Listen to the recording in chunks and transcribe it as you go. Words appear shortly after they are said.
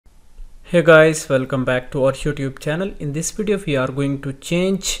Hey guys, welcome back to our YouTube channel. In this video we are going to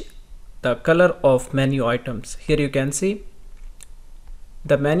change the color of menu items. Here you can see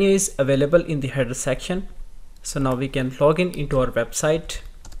the menu is available in the header section. So now we can log in into our website.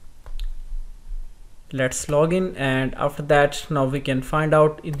 Let's log in, and after that now we can find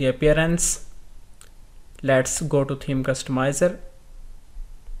out in the appearance. Let's go to theme customizer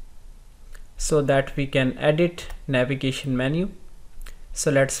so that we can edit navigation menu. So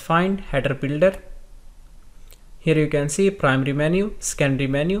let's find header builder. Here you can see primary menu, secondary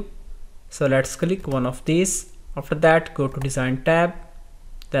menu. So let's click one of these. After that go to design tab,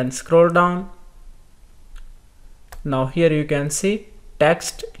 then scroll down. Now here you can see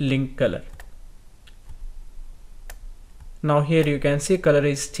text link color. Now here you can see color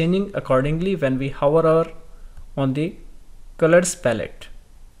is changing accordingly when we hover on the colors palette.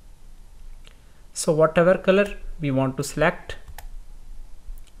 So whatever color we want to select.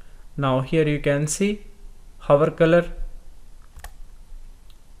 Now here you can see hover color.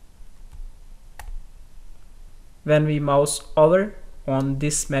 When we mouse over on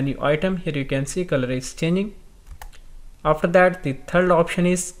this menu item, here you can see color is changing. After that the third option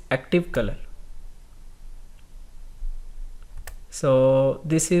is active color. So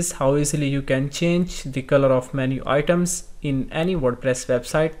this is how easily you can change the color of menu items in any WordPress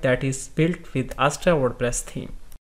website that is built with Astra WordPress theme.